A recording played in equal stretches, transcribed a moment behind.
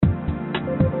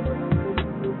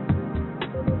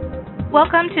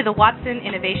Welcome to the Watson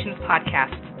Innovations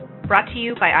Podcast, brought to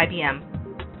you by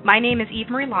IBM. My name is Eve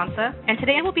Marie Lanza, and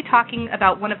today I will be talking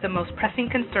about one of the most pressing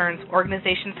concerns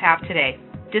organizations have today,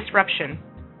 disruption,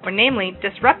 or namely,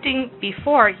 disrupting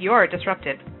before you're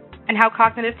disrupted, and how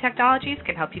cognitive technologies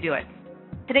can help you do it.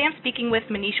 Today I'm speaking with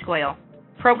Manish Goyal,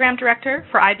 Program Director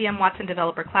for IBM Watson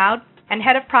Developer Cloud and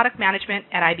Head of Product Management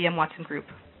at IBM Watson Group.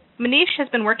 Manish has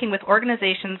been working with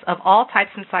organizations of all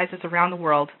types and sizes around the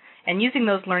world and using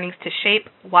those learnings to shape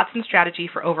Watson's strategy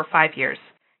for over 5 years.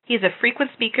 He is a frequent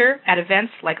speaker at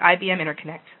events like IBM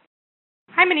Interconnect.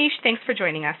 Hi, Manish. Thanks for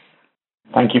joining us.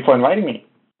 Thank you for inviting me.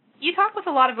 You talk with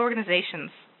a lot of organizations.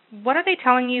 What are they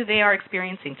telling you they are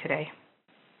experiencing today?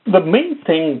 The main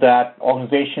thing that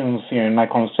organizations, in my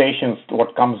conversations,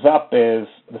 what comes up is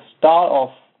the start of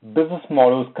business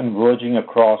models converging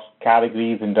across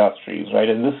categories, industries, right?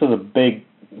 And this is a big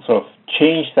sort of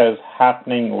change that is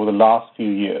happening over the last few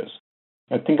years.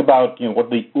 Think about what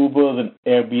the Ubers and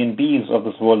Airbnbs of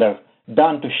this world have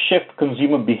done to shift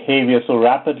consumer behavior so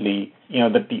rapidly,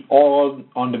 that the all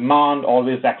on-demand,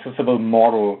 always accessible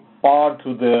model, powered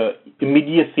through the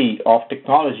immediacy of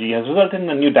technology, has resulted in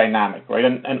a new dynamic, right?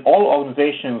 And all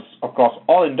organizations across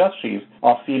all industries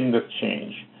are feeling this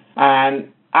change. And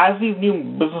as these new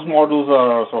business models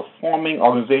are sort of forming,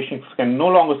 organizations can no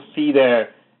longer see their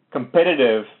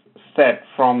competitive set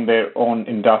from their own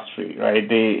industry, right?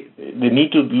 They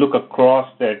need to look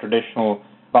across their traditional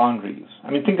boundaries.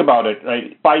 I mean, think about it,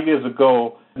 right? 5 years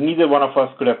ago, neither one of us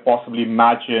could have possibly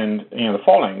imagined, the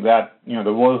following, that,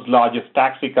 the world's largest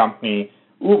taxi company,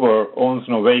 Uber, owns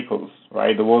no vehicles,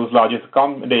 right? The world's largest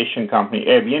accommodation company,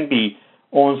 Airbnb,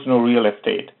 owns no real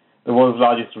estate. The world's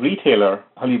largest retailer,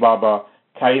 Alibaba,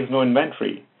 carries no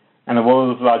inventory. And the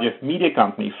world's largest media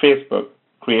company, Facebook,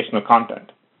 creates no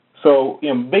content. So,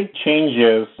 big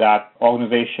changes that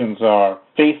organizations are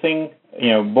facing,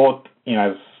 both,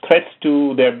 as threats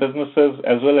to their businesses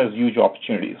as well as huge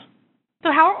opportunities.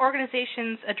 So how are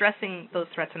organizations addressing those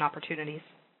threats and opportunities?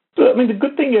 So, the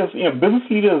good thing is, business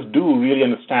leaders do really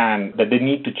understand that they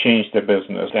need to change their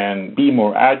business and be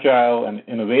more agile and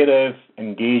innovative,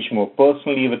 engage more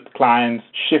personally with clients,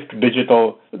 shift to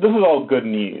digital. This is all good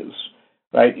news,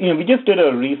 right? We just did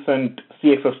a recent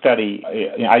CXO study.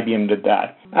 IBM did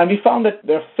that. And we found that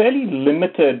they're fairly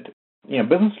limited,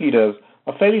 business leaders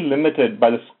are fairly limited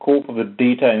by the scope of the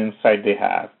data and insight they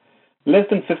have. Less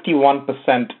than 51%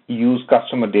 use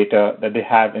customer data that they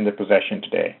have in their possession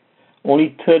today.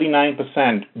 Only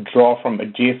 39% draw from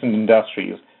adjacent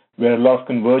industries where a lot of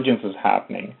convergence is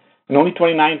happening. And only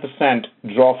 29%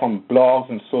 draw from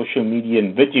blogs and social media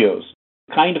and videos,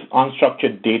 kind of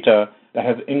unstructured data that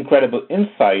has incredible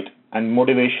insight and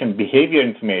motivation behavior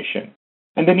information.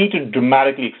 And they need to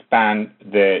dramatically expand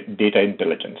their data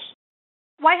intelligence.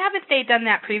 Why haven't they done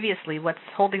that previously? What's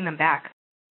holding them back?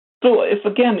 So if,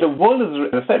 again, the world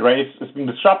is, as I said, right, it's been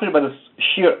disrupted by the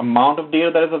sheer amount of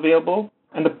data that is available,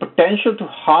 and the potential to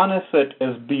harness it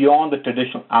is beyond the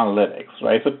traditional analytics,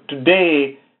 right? So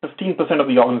today, 15% of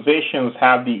the organizations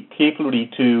have the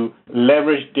capability to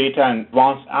leverage data and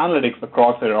advanced analytics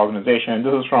across their organization. And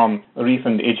this is from a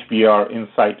recent HBR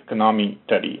Insight Economy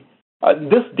study.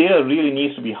 This data really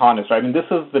needs to be harnessed, right? This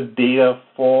is the data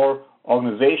for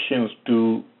organizations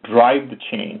to drive the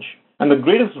change. And the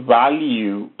greatest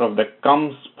value that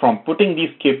comes from putting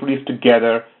these capabilities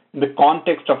together in the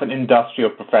context of an industry or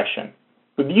profession.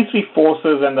 So these three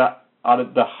forces and the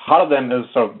heart of them is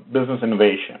sort of business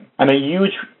innovation. And a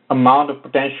huge amount of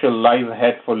potential lies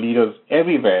ahead for leaders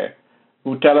everywhere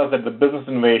who tell us that the business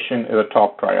innovation is a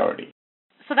top priority.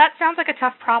 So that sounds like a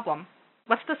tough problem.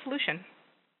 What's the solution?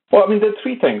 Well, there are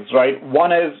three things, right?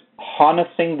 One is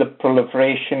harnessing the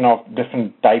proliferation of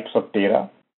different types of data,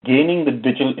 gaining the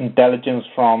digital intelligence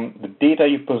from the data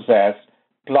you possess,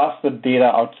 plus the data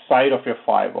outside of your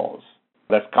firewalls.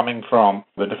 That's coming from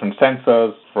the different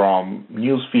sensors, from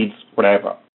news feeds,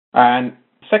 whatever. And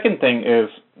second thing is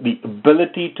the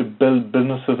ability to build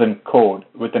businesses in code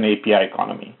with an API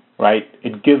economy, right?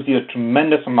 It gives you a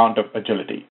tremendous amount of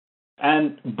agility.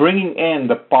 And bringing in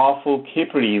the powerful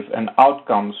capabilities and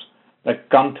outcomes that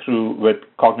come through with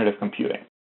cognitive computing.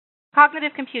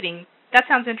 Cognitive computing, that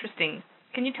sounds interesting.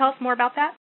 Can you tell us more about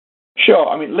that?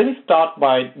 Sure. Let me start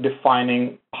by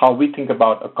defining how we think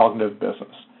about a cognitive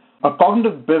business. A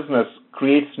cognitive business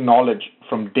creates knowledge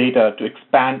from data to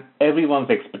expand everyone's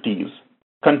expertise,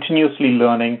 continuously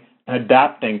learning and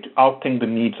adapting to outthink the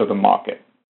needs of the market.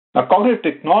 Now, cognitive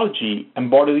technology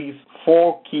embodies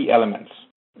four key elements: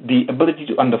 the ability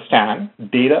to understand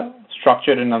data,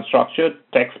 structured and unstructured,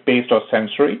 text-based or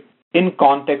sensory, in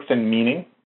context and meaning,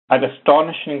 at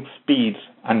astonishing speeds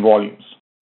and volumes.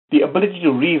 The ability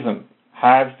to reason,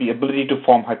 has the ability to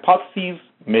form hypotheses,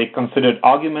 make considered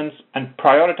arguments, and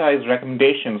prioritize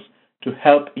recommendations to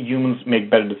help humans make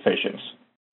better decisions.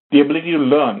 The ability to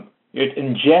learn, it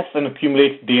ingests and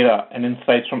accumulates data and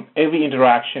insights from every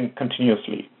interaction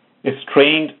continuously. It's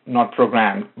trained, not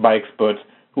programmed, by experts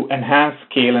who enhance,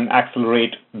 scale, and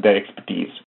accelerate their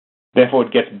expertise. Therefore,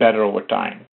 it gets better over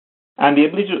time. And the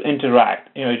ability to interact,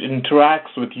 it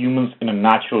interacts with humans in a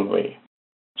natural way.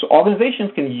 So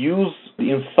organizations can use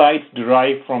the insights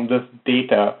derived from this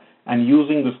data and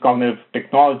using this cognitive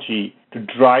technology to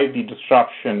drive the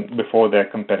disruption before their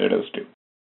competitors do.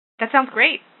 That sounds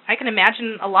great. I can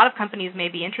imagine a lot of companies may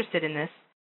be interested in this.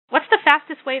 What's the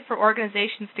fastest way for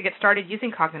organizations to get started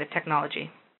using cognitive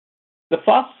technology? The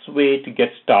fastest way to get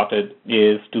started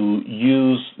is to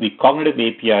use the cognitive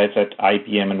APIs that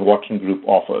IBM and Watson Group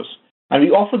offers. And we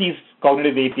offer these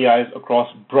cognitive APIs across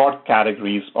broad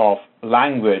categories of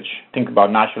language. Think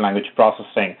about natural language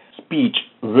processing, speech,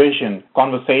 vision,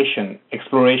 conversation,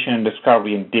 exploration and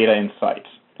discovery, and data insights.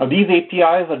 Now, these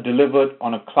APIs are delivered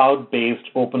on a cloud-based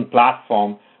open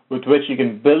platform with which you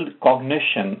can build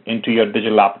cognition into your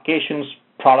digital applications,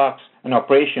 products, and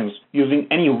operations using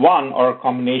any one or a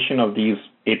combination of these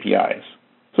APIs.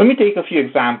 So let me take a few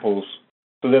examples.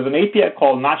 So there's an API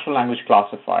called Natural Language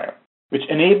Classifier, which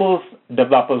enables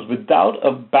developers without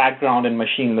a background in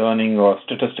machine learning or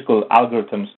statistical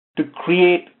algorithms to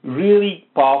create really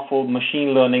powerful machine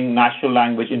learning natural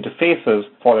language interfaces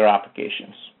for their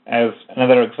applications. As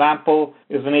another example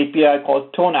is an API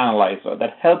called Tone Analyzer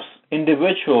that helps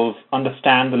individuals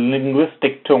understand the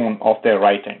linguistic tone of their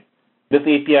writing. This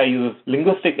API uses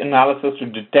linguistic analysis to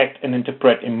detect and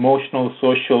interpret emotional,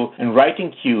 social, and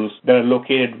writing cues that are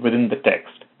located within the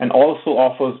text, and also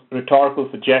offers rhetorical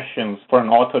suggestions for an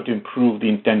author to improve the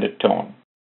intended tone.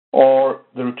 Or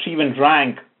the Retrieve and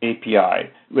Rank API,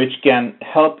 which can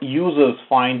help users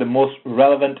find the most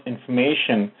relevant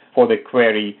information for their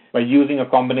query by using a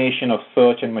combination of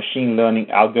search and machine learning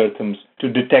algorithms to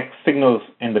detect signals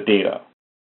in the data.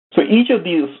 So each of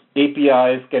these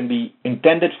APIs can be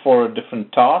intended for a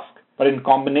different task, but in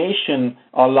combination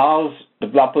allows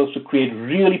developers to create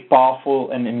really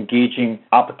powerful and engaging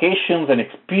applications and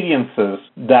experiences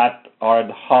that are at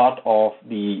the heart of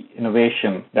the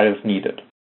innovation that is needed.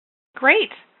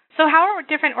 Great. So how are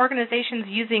different organizations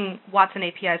using Watson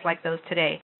APIs like those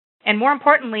today? And more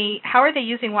importantly, how are they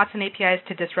using Watson APIs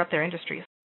to disrupt their industries?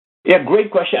 Yeah, great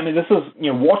question. I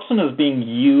mean, Watson is being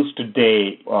used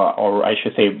today, or I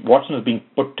should say, Watson is being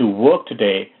put to work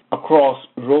today across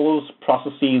roles,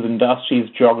 processes, industries,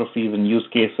 geographies, and use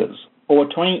cases. Over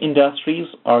 20 industries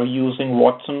are using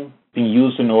Watson, being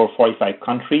used in over 45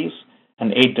 countries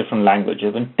and 8 different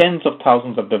languages, and tens of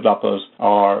thousands of developers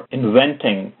are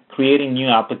inventing, creating new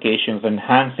applications,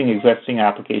 enhancing existing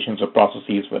applications or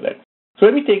processes with it. So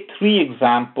let me take 3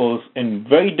 examples in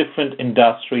very different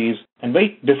industries and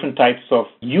very different types of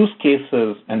use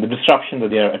cases and the disruption that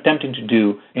they are attempting to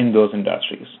do in those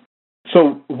industries.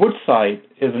 So Woodside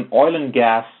is an oil and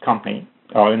gas company,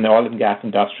 or in the oil and gas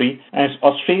industry, and it's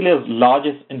Australia's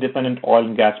largest independent oil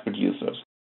and gas producers.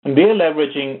 And they're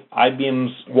leveraging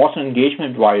IBM's Watson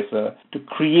Engagement Advisor to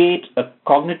create a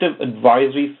cognitive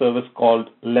advisory service called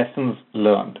Lessons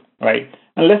Learned, right?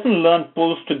 And Lessons Learned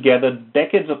pulls together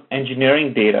decades of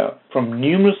engineering data from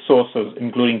numerous sources,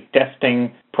 including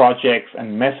testing, projects,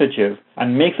 and messages,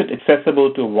 and makes it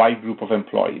accessible to a wide group of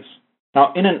employees.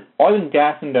 Now, in an oil and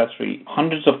gas industry,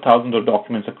 hundreds of thousands of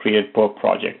documents are created per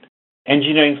project.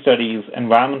 Engineering studies,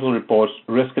 environmental reports,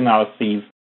 risk analyses,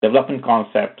 development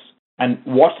concepts, and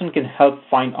Watson can help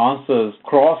find answers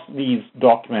across these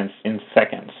documents in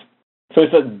seconds. So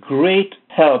it's a great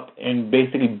help in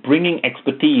basically bringing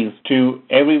expertise to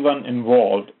everyone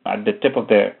involved at the tip of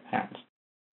their hands.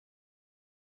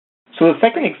 So the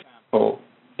second example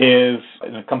is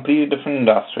in a completely different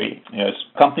industry. It's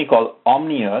a company called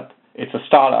OmniEarth. It's a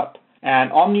startup. And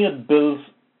OmniEarth builds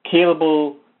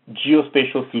scalable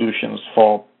geospatial solutions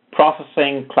for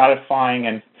processing, clarifying,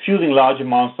 and fusing large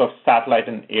amounts of satellite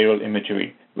and aerial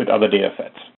imagery with other data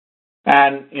sets.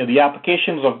 And the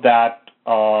applications of that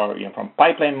are from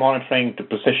pipeline monitoring to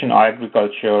precision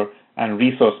agriculture and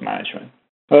resource management.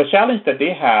 The challenge that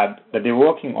they're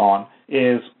working on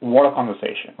is water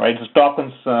conservation, right? It's a top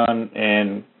concern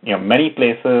in many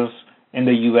places in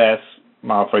the U.S.,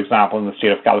 for example, in the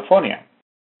state of California.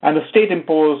 And the state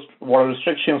imposed water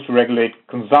restrictions to regulate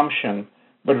consumption,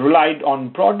 but relied on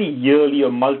broadly yearly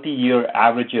or multi-year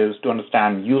averages to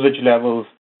understand usage levels,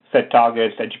 set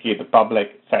targets, educate the public,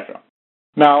 etc.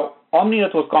 Now,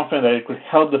 OmniEarth was confident that it could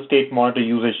help the state monitor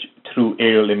usage through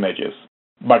aerial images.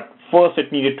 But first,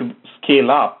 it needed to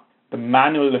scale up the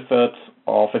manual efforts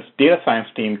of its data science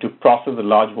team to process the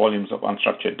large volumes of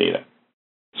unstructured data.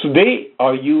 So they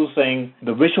are using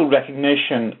the visual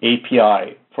recognition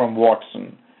API from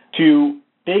Watson to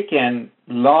take in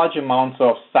large amounts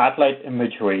of satellite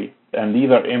imagery, and these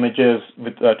are images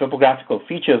with topographical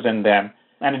features in them,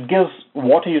 and it gives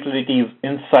water utilities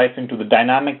insights into the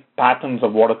dynamic patterns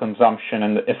of water consumption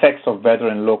and the effects of weather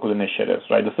and local initiatives,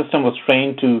 right? The system was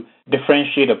trained to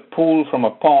differentiate a pool from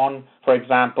a pond, for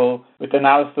example, with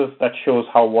analysis that shows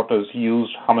how water is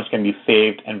used, how much can be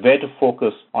saved, and where to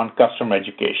focus on customer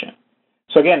education.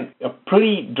 So again, a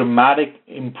pretty dramatic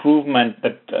improvement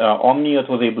that OmniEarth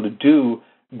was able to do,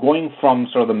 going from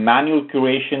sort of the manual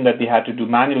curation that they had to do,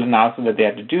 manual analysis that they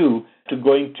had to do, to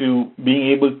going to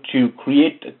being able to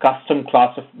create custom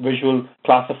visual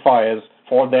classifiers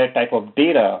for their type of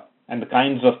data and the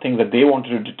kinds of things that they wanted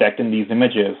to detect in these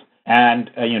images, and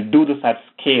do this at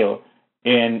scale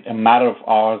in a matter of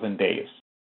hours and days.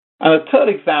 And a third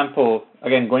example,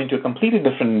 again, going to a completely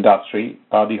different industry,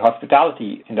 the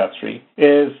hospitality industry,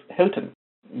 is Hilton,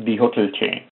 the hotel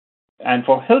chain. And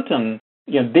for Hilton,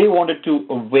 they wanted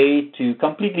a way to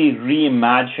completely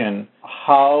reimagine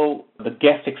how the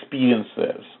guest experience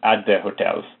is at their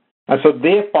hotels. And so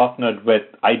they partnered with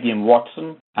IBM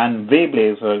Watson and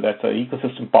Wayblazer, that's an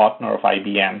ecosystem partner of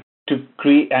IBM, to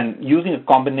create, and using a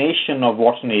combination of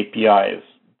Watson APIs,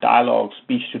 dialogue,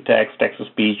 speech-to-text,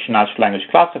 text-to-speech, natural language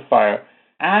classifier,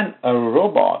 and a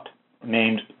robot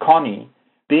named Connie.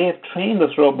 They have trained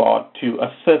this robot to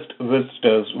assist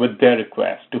visitors with their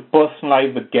requests, to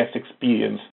personalize the guest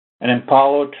experience, and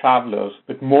empower travelers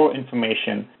with more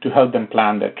information to help them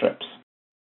plan their trips.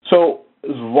 So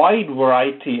there's wide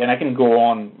variety, and I can go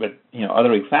on with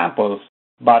other examples,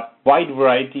 but wide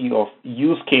variety of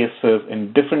use cases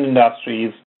in different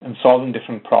industries and solving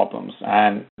different problems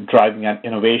and driving an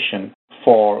innovation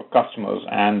for customers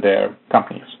and their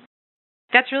companies.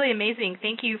 That's really amazing.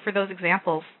 Thank you for those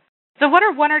examples. So what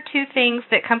are one or two things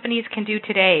that companies can do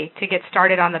today to get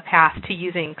started on the path to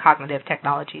using cognitive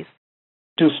technologies?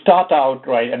 To start out,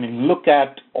 look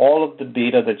at all of the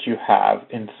data that you have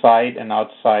inside and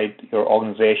outside your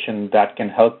organization that can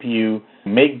help you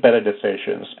make better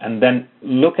decisions, and then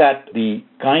look at the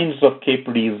kinds of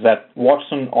capabilities that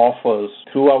Watson offers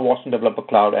through our Watson Developer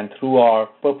Cloud and through our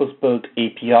purpose-built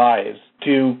APIs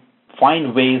to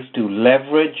find ways to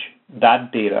leverage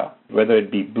that data, whether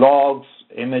it be blogs,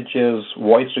 images,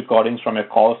 voice recordings from your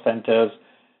call centers.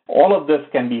 All of this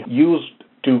can be used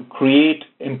to create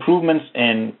improvements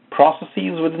in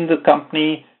processes within the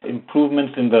company,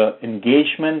 improvements in the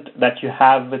engagement that you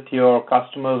have with your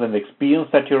customers and the experience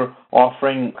that you're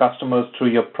offering customers through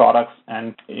your products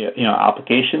and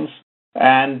applications.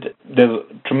 And there's a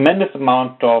tremendous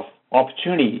amount of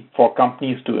opportunity for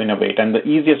companies to innovate. And the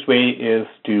easiest way is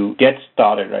to get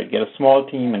started, right? Get a small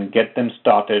team and get them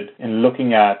started in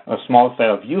looking at a small set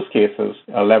of use cases,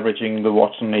 leveraging the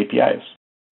Watson APIs.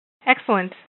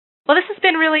 Excellent. Well, this has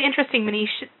been really interesting,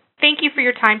 Manish. Thank you for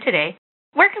your time today.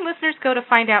 Where can listeners go to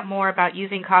find out more about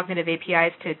using cognitive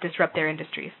APIs to disrupt their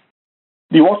industries?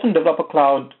 The Watson Developer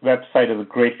Cloud website is a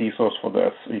great resource for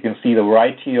this. You can see the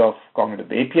variety of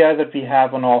cognitive APIs that we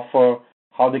have on offer,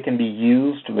 how they can be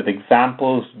used with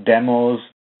examples, demos,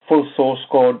 full source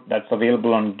code that's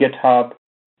available on GitHub,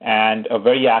 and a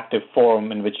very active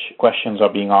forum in which questions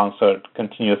are being answered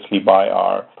continuously by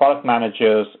our product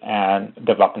managers and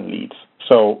development leads.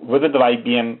 So visit the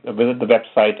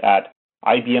website at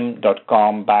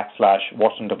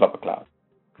ibm.com/Watson Developer Cloud.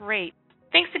 Great.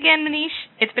 Thanks again, Manish.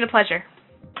 It's been a pleasure.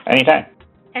 Anytime.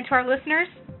 And to our listeners,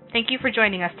 thank you for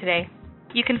joining us today.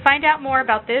 You can find out more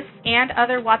about this and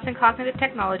other Watson Cognitive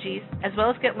Technologies, as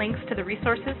well as get links to the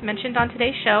resources mentioned on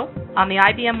today's show on the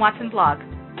IBM Watson blog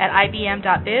at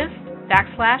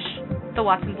ibm.biz/the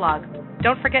Watson blog.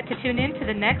 Don't forget to tune in to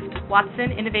the next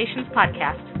Watson Innovations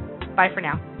podcast. Bye for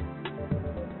now.